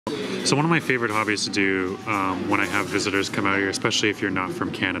So one of my favorite hobbies to do when I have visitors come out here, especially if you're not from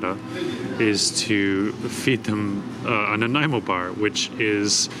Canada, is to feed them a Nanaimo bar, which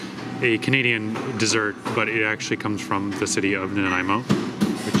is a Canadian dessert, but it actually comes from the city of Nanaimo,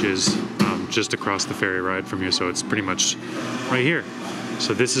 which is just across the ferry ride from here, so it's pretty much right here.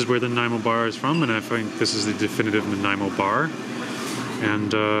 So this is where the Nanaimo bar is from, and I think this is the definitive Nanaimo bar.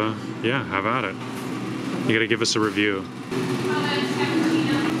 And yeah, have at it. You gotta give us a review.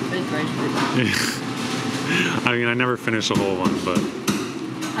 I mean, I never finish a whole one, but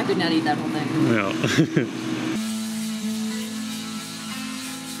I could not eat that whole thing. Yeah.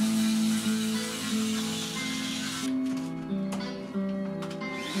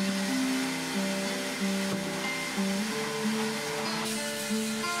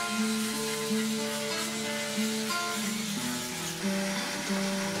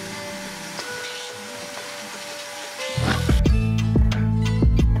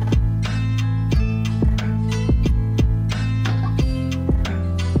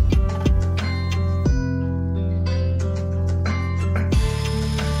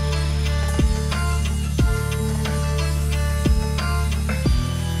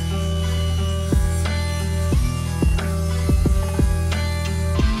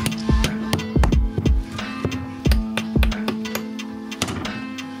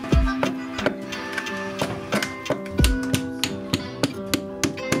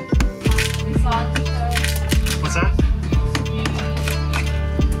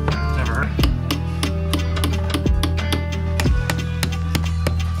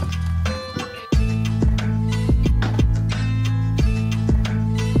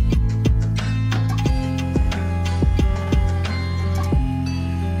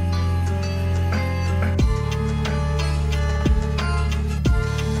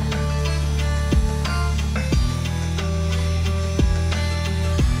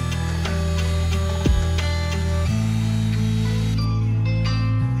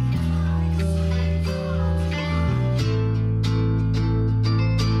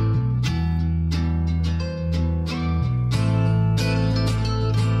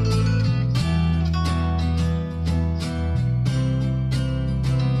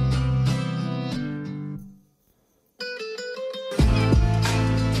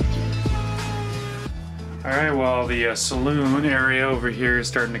 Alright, well the saloon area over here is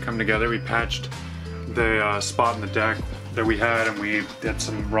starting to come together. We patched the spot in the deck that we had, and we had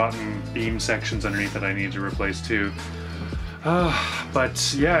some rotten beam sections underneath that I need to replace too.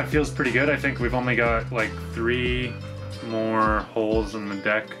 But yeah, it feels pretty good. I think we've only got like 3 more holes in the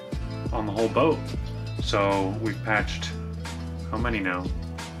deck on the whole boat. So we've patched, how many now?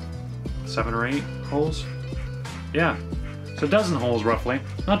 7 or 8 holes? Yeah, so a dozen holes roughly.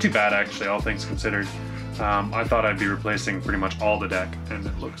 Not too bad actually, all things considered. I thought I'd be replacing pretty much all the deck, and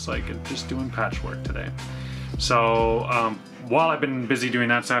it looks like it's just doing patchwork today. So while I've been busy doing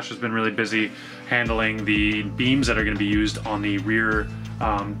that, Sasha's been really busy handling the beams that are going to be used on the rear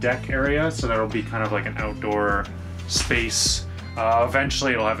deck area. So that'll be kind of like an outdoor space.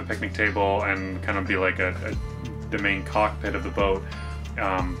 Eventually it'll have a picnic table and kind of be like the main cockpit of the boat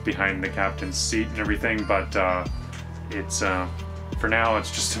behind the captain's seat and everything. But it's for now, it's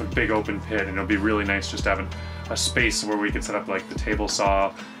just a big open pit, and it'll be really nice just having a space where we can set up like the table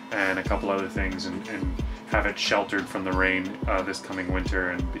saw and a couple other things, and have it sheltered from the rain this coming winter,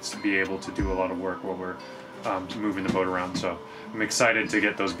 and be able to do a lot of work while we're moving the boat around. So I'm excited to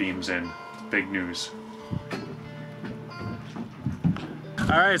get those beams in. Big news.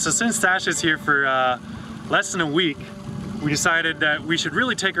 Alright, so since Sasha's here for less than a week, we decided that we should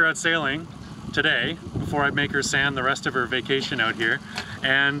really take her out sailing today before I make her sand the rest of her vacation out here.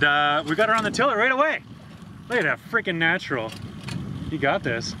 And we got her on the tiller right away. Look at that freaking natural. You got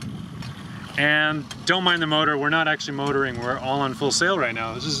this. And don't mind the motor, we're not actually motoring, we're all on full sail right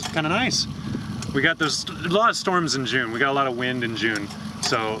now. This is kind of nice. We got a lot of storms in June, we got a lot of wind in June.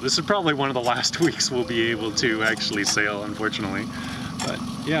 So this is probably one of the last weeks we'll be able to actually sail, unfortunately. But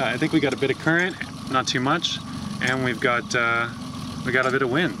yeah, I think we got a bit of current, not too much, and we got a bit of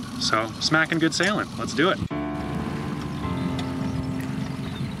wind. So smacking good sailing, let's do it.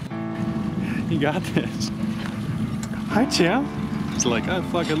 You got this. Hi, Champ. It's like, I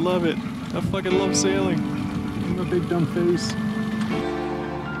fucking love it. I fucking love sailing. I'm a big dumb face.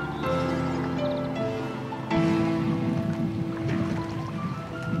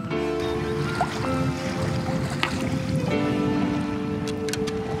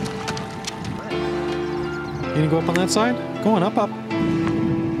 You gonna go up on that side? Go on, up.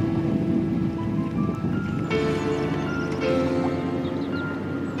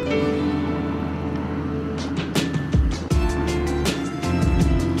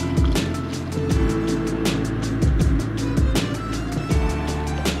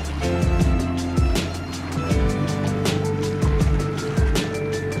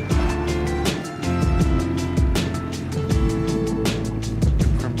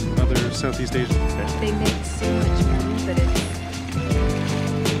 Southeast Asian. They make so much money, but it's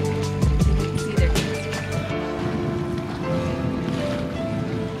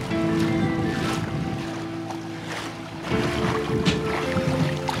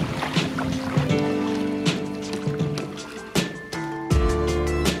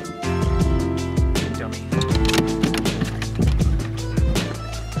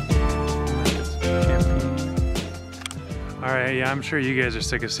Alright, yeah, I'm sure you guys are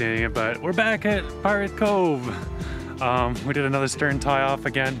sick of seeing it, but we're back at Pirate Cove. We did another stern tie-off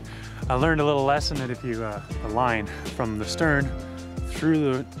again. I learned a little lesson that if you the line from the stern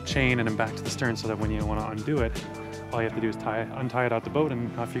through the chain and then back to the stern, so that when you want to undo it, all you have to do is untie it out the boat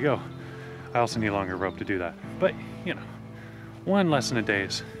and off you go. I also need a longer rope to do that. But, you know, one lesson a day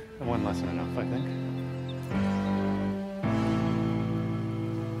is one lesson enough, I think.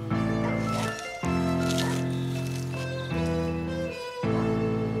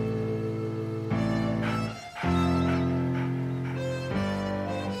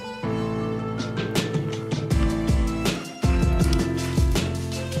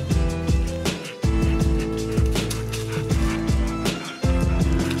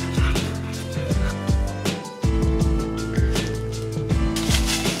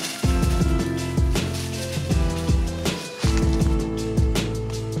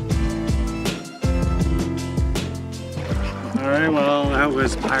 Alright, well, that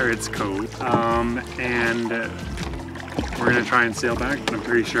was Pirates Cove, and we're gonna try and sail back, but I'm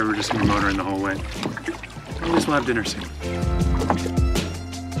pretty sure we're just gonna be motoring the whole way. At least we'll have dinner soon.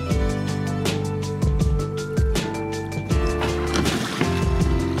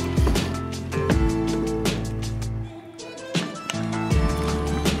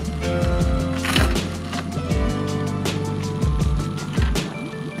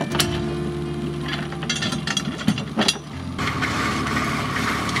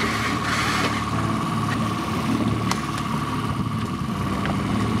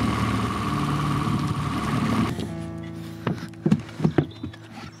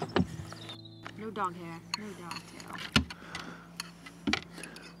 dog hair, no dog tail.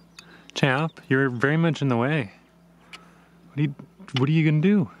 Champ, you're very much in the way. What are you gonna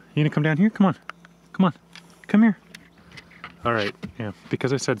do? You gonna come down here? Come on. Come on. Come here. Alright, yeah,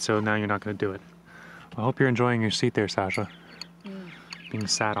 because I said so, now you're not gonna do it. I hope you're enjoying your seat there, Sasha. Being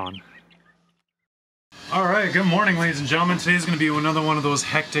sat on. Alright, good morning, ladies and gentlemen. Today's gonna be another one of those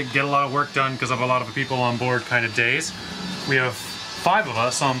hectic, get a lot of work done because I have a lot of people on board kind of days. We have 5 of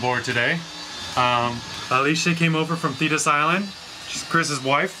us on board today. Alicia came over from Thetis Island. She's Chris's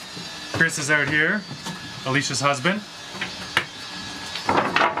wife. Chris is out here, Alicia's husband.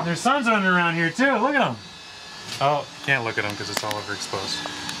 Their son's running around here too, look at him. Oh, can't look at him because it's all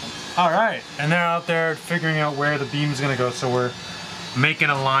overexposed. Alright, and they're out there figuring out where the beam's gonna go, so we're making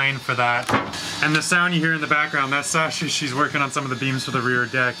a line for that. And the sound you hear in the background, that's Sasha. She's working on some of the beams for the rear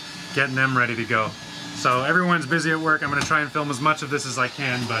deck, getting them ready to go. So everyone's busy at work. I'm gonna try and film as much of this as I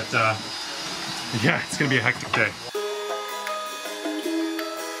can, but yeah, it's gonna be a hectic day.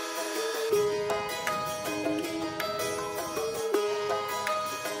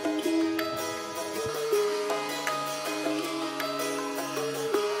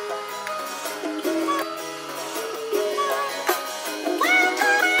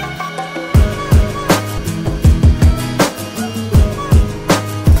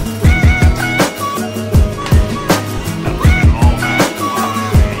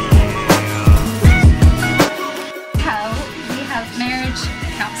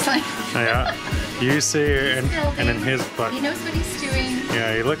 Yeah, you see it, and in his butt. He knows what he's doing.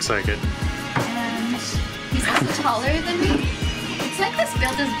 Yeah, he looks like it. And he's also taller than me. It's like this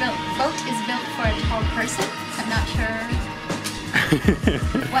boat is built for a tall person. I'm not sure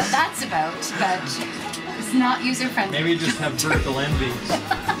what that's about, but it's not user friendly. Maybe you just have vertical envy.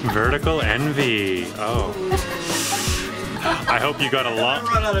 Vertical envy. Oh. I hope you got a lot. I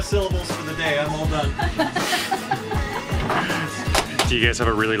run out of syllables for the day. I'm all done. Do you guys have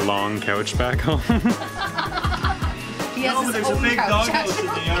a really long couch back home? He has but there's a big doghouse in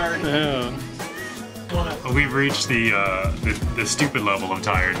the yard. Yeah. Well, we've reached the stupid level of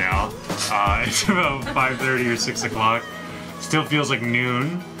tired now. It's about 5:30 or 6 o'clock. Still feels like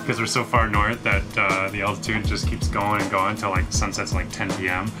noon because we're so far north that the altitude just keeps going and going until like sunset's like 10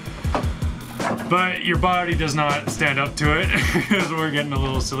 p.m. But your body does not stand up to it because we're getting a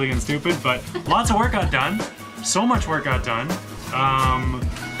little silly and stupid. But lots of work got done. So much work got done.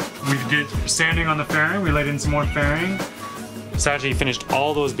 We did sanding on the fairing. We laid in some more fairing. Saji finished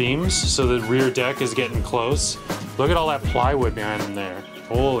all those beams, so the rear deck is getting close. Look at all that plywood behind them there.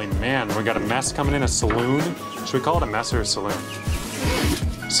 Holy man, we got a mess coming in, a saloon. Should we call it a mess or a saloon?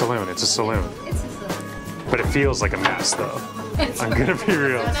 Saloon. It's a saloon. It's a saloon. But it feels like a mess, though. I'm gonna be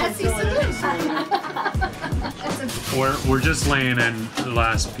real. Messy saloon. We're just laying in the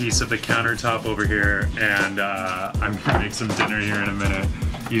last piece of the countertop over here, and I'm gonna make some dinner here in a minute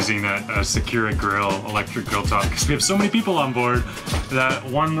using that Secura grill, electric grill top, because we have so many people on board that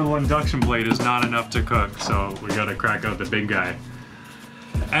one little induction blade is not enough to cook, so we gotta crack out the big guy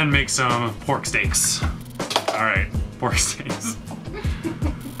and make some pork steaks. All right, pork steaks.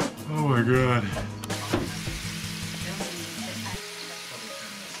 Oh my god.